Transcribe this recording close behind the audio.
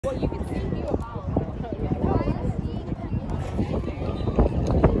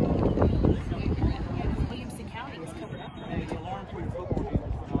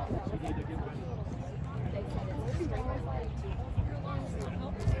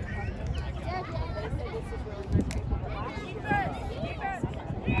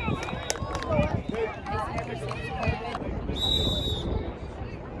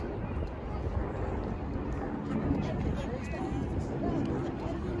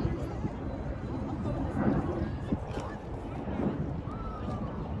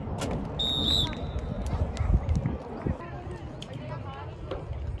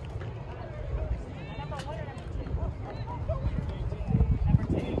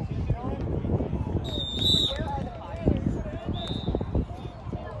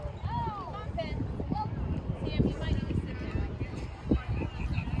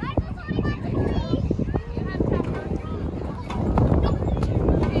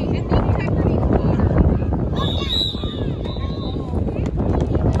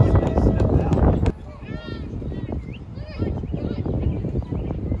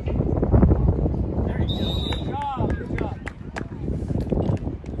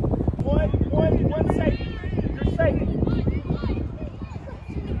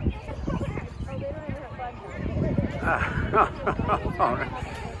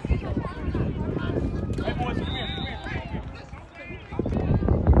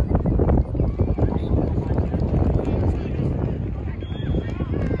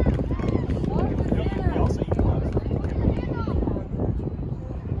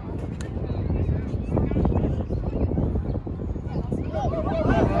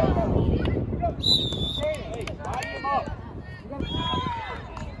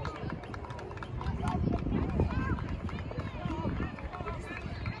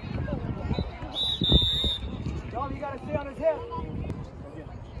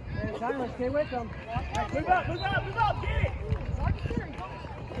Stay with them. Right, move up, move up, move up, get it!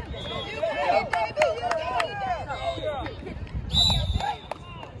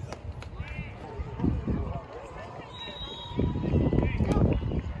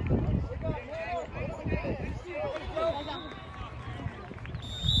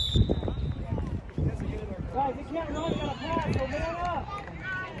 Guys, you can't run, you gotta pass, so man up!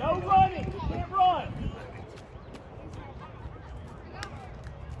 No running, you can't run!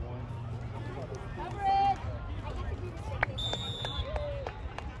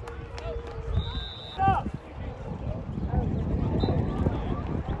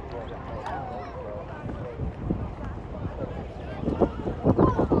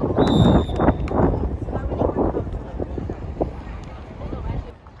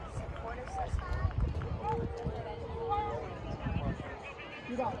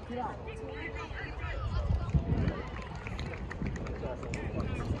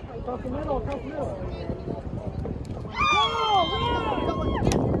 Across the middle, across the middle.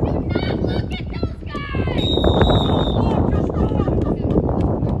 Look at those guys!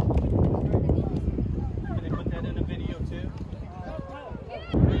 Can they put that in a video too?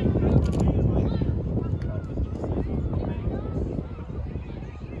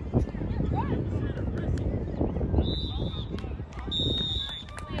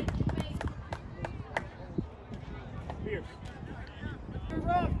 Pierce.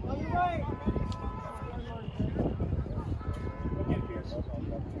 On your right. Go get it, Pierce.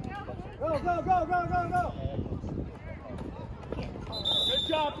 Go, go, go, go, go, go. Good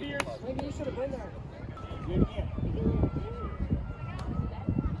job, Pierce. Maybe you should have been there. Do it again.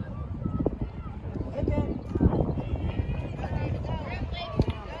 Hit that.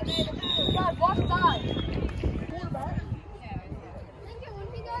 Guys, watch side. Quarterback.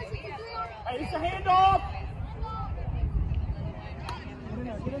 Hey, it's a handoff. Get in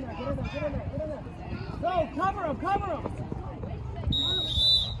there, get in there, get in there, get in there. Go, cover him, cover him.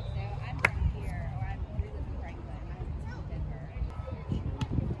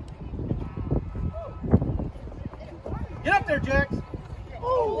 Get up there, Jax.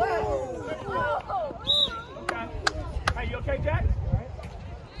 Oh, wow. Okay. Hey, you okay, Jax? All right.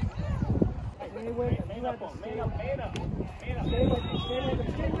 Hey, man up, man up, man up, man up. Stay with him, stay with him,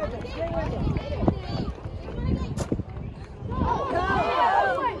 stay with him, stay with him.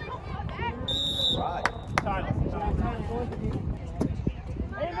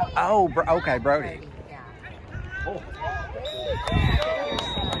 Oh, okay, Brody. Oh.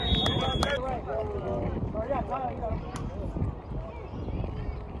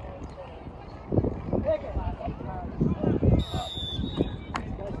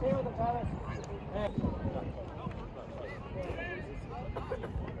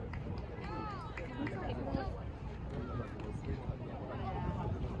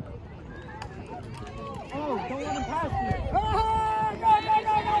 Don't let him pass you. Go, go, go,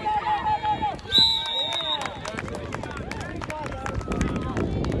 go, go, go, go,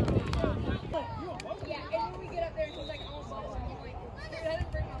 Yeah, and then we get up there and he's like, oh, balls. And I'm like, dude, I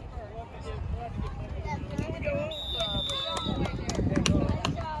didn't bring my fur.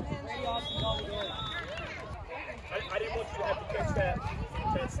 I didn't want you to have to catch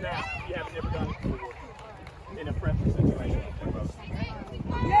that snap. You haven't ever done it before in a prep situation.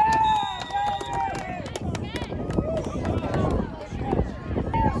 Yeah!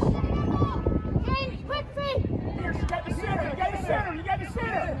 Hey, quick feet! Here, you got the center, you got the center, you got the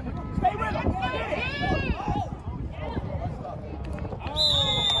center! Stay with him, get it!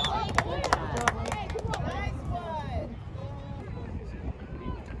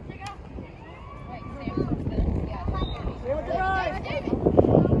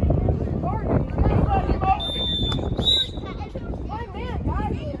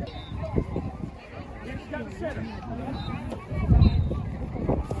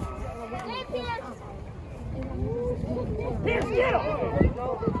 Pierce, get him!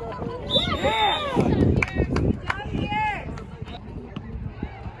 Yeah!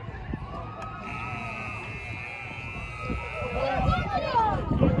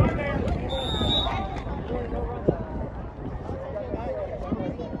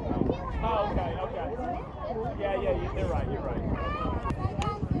 Oh, okay, okay. Yeah, you're right, you're right.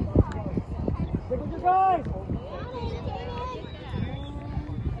 Stick with your guys!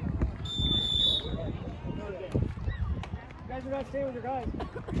 You guys are not staying with your guys.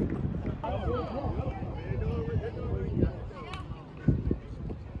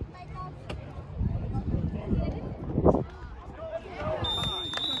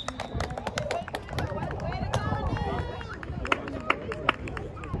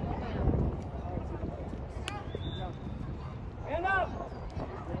 Hand up!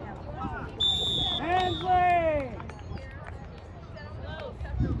 Handling!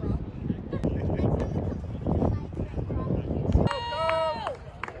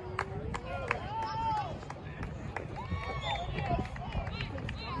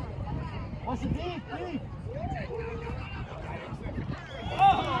 Watch it deep, deep!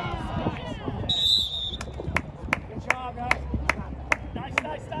 Good job, guys. Nice.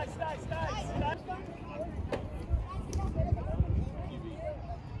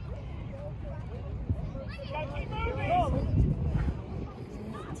 Keep moving!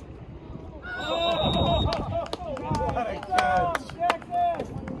 What a catch.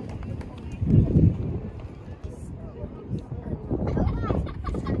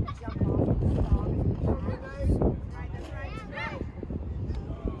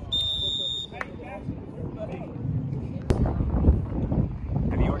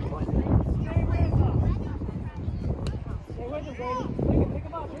 Have you already played? Stay with him, Brady. Pick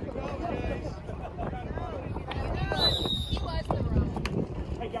him up. He was the wrong.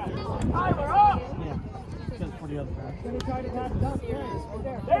 Hey, guys. Tyler, up! Yeah. Just for the other guy. Gonna try to knock it up.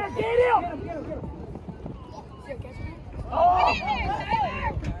 There, get him! Get him. Oh!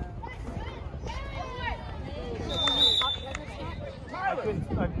 I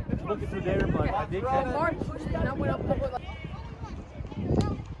looked through there, but I did catch it. Mark pushed it and I went up with like.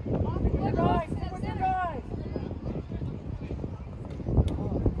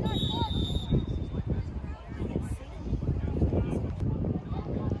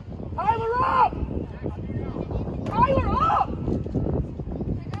 Tyler up! Tyler up!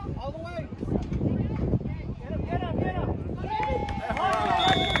 All the way. Get him!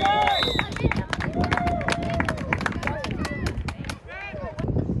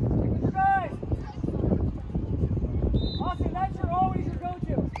 Austin, that's always your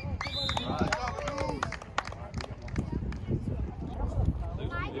go-to.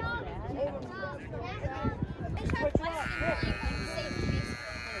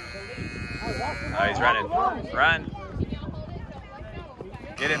 Oh, he's running. Run.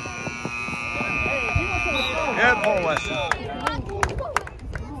 Get him. Good pull, Weston.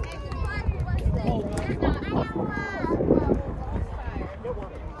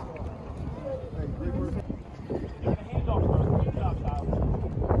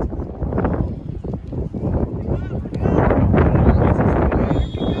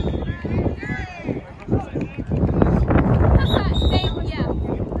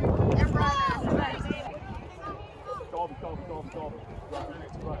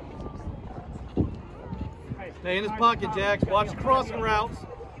 Stay in his pocket, Jax. Watch the crossing routes.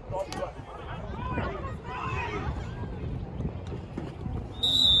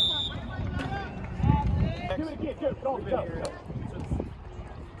 Do it again. Go.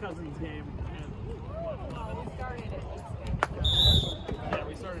 Cousins game. Yeah,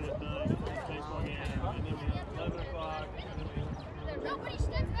 we started at 9. Baseball game, and then we had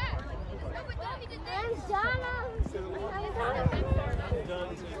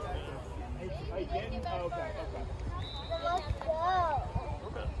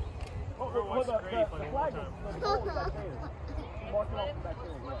No, the flag is back there. Mark it off back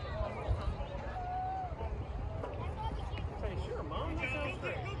there. Hey, sure, Mom. That sounds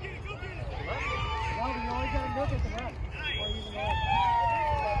great. No, you always got to look at the net. Before you even know.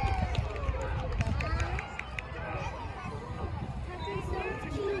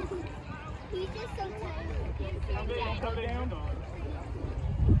 He's just so tiny. Come down.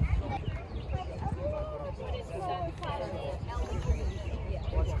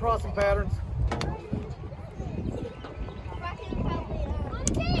 Watch crossing patterns.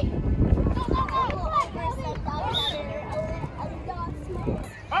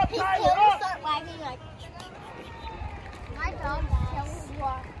 Up, His Tyler, tail will up! start wagging like. My dog's tail will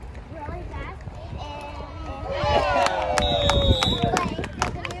walk really fast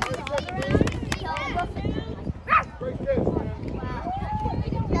Great kiss, man. wow.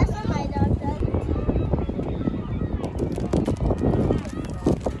 That's what my dog does.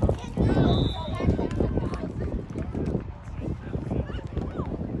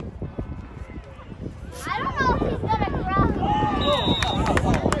 I don't know if he's gonna growl.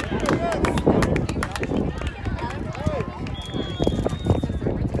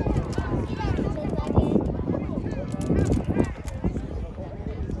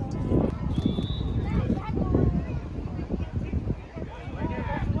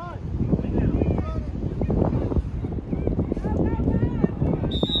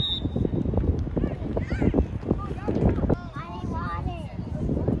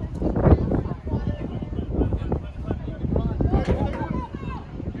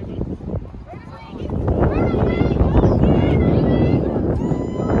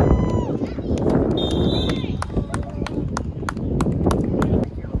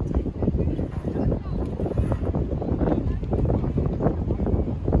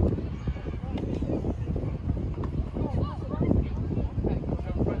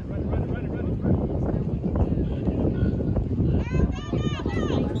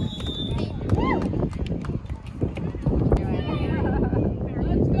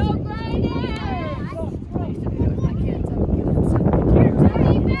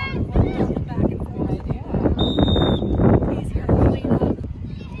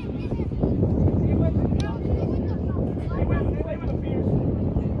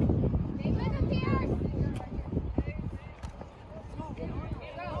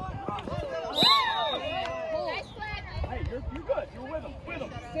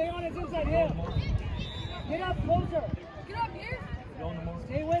 Stay on his inside hip. Get up closer. Get up here.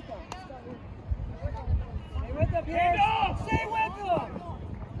 Stay with him. Stay with him, Pierce. Stay with him.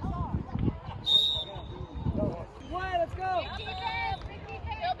 Quiet, let's go.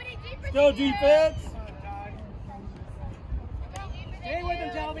 Let's go, defense. Stay with him,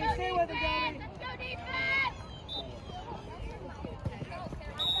 Delby. Stay with him, Delby.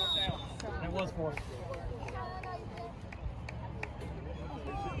 That was for us.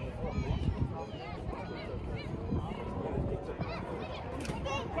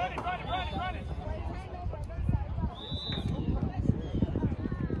 Run it, run it, run it, run it.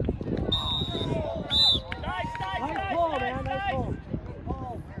 Nice pull, man. Nice pull.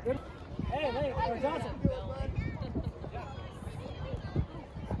 Good. Hey, Johnson.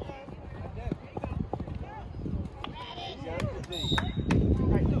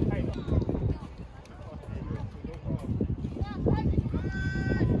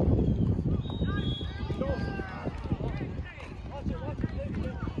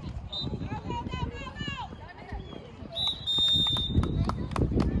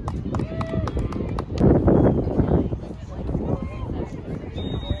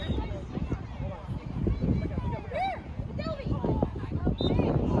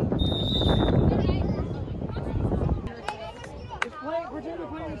 Virginia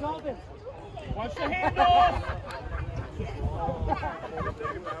playing the Dolphins. Watch the handoff.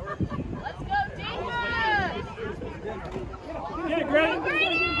 Let's go, defense! Get it, Greg.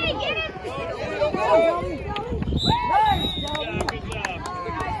 Get it! Nice, Delby. Good job.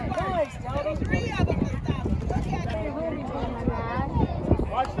 Nice, Delby. 3 of them.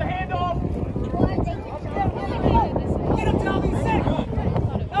 Watch the handoff. Get him, Delby.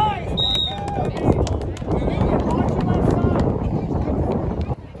 6. Nice.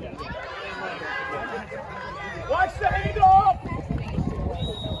 Watch the handoff!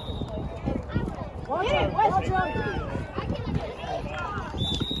 Watch it! Watch it!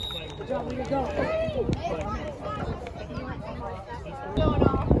 Good job, we can go. Going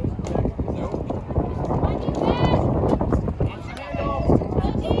off. My defense!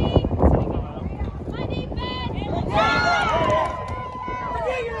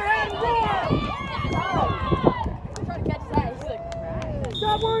 Get your head down! Trying to catch his hat. He's like,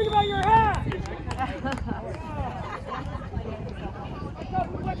 Stop worrying about your hat! Good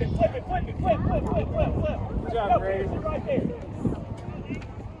job, Grace. Right there.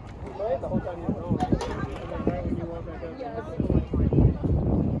 The whole time you're going. Right when you walk back up.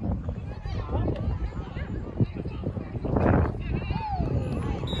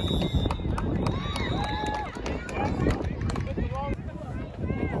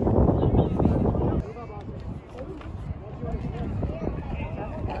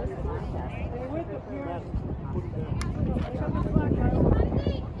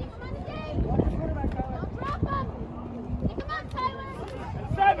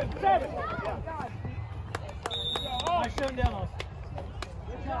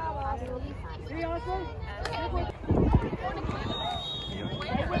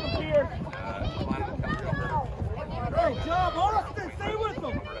 Good job, Austin. Stay with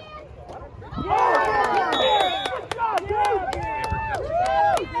them.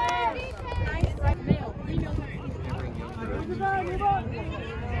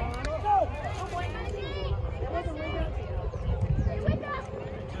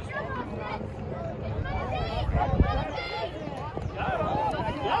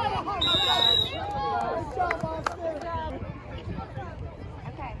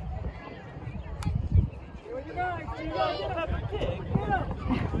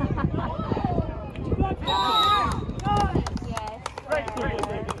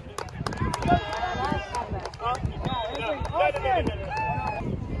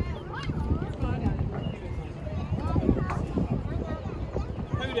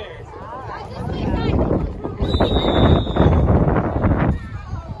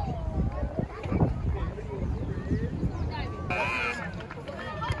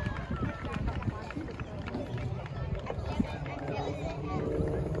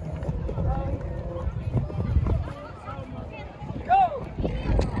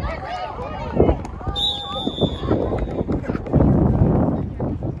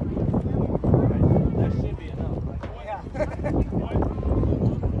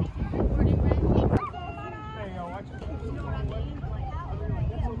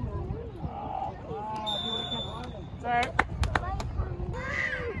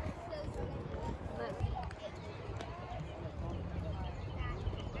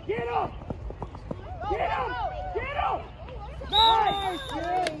 Get him! Get him! Get him! Nice!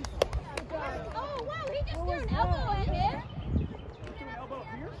 Oh, wow, he just threw an elbow at him. Elbow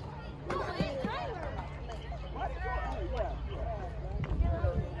Pierce? No, at Tyler. What?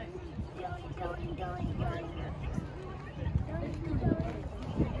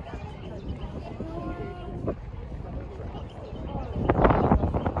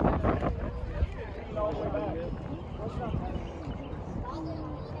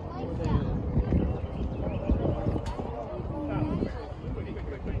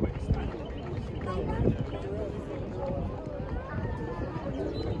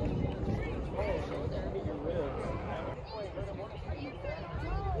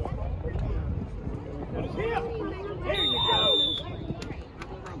 There you go!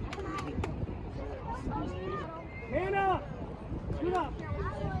 Hand up! Shoot up!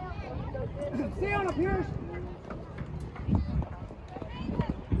 Stay on up, Pierce!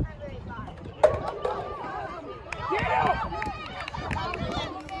 Get him!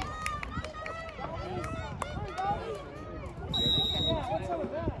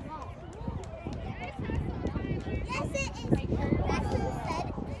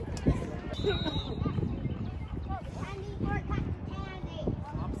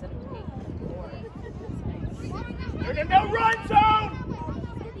 There's a no run zone!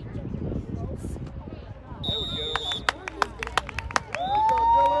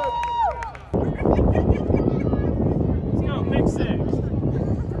 Let's go, pick six.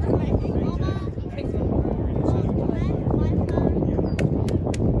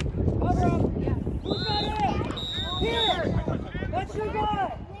 Cover up. Who's got it? Here! That's your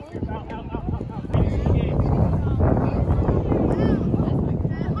guy!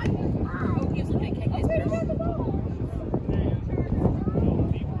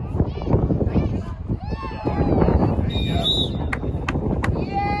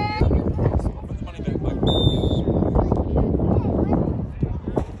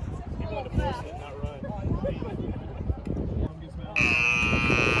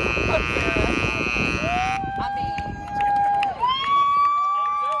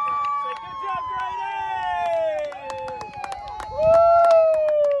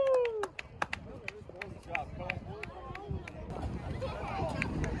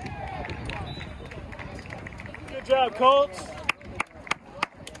 Good job, Colts.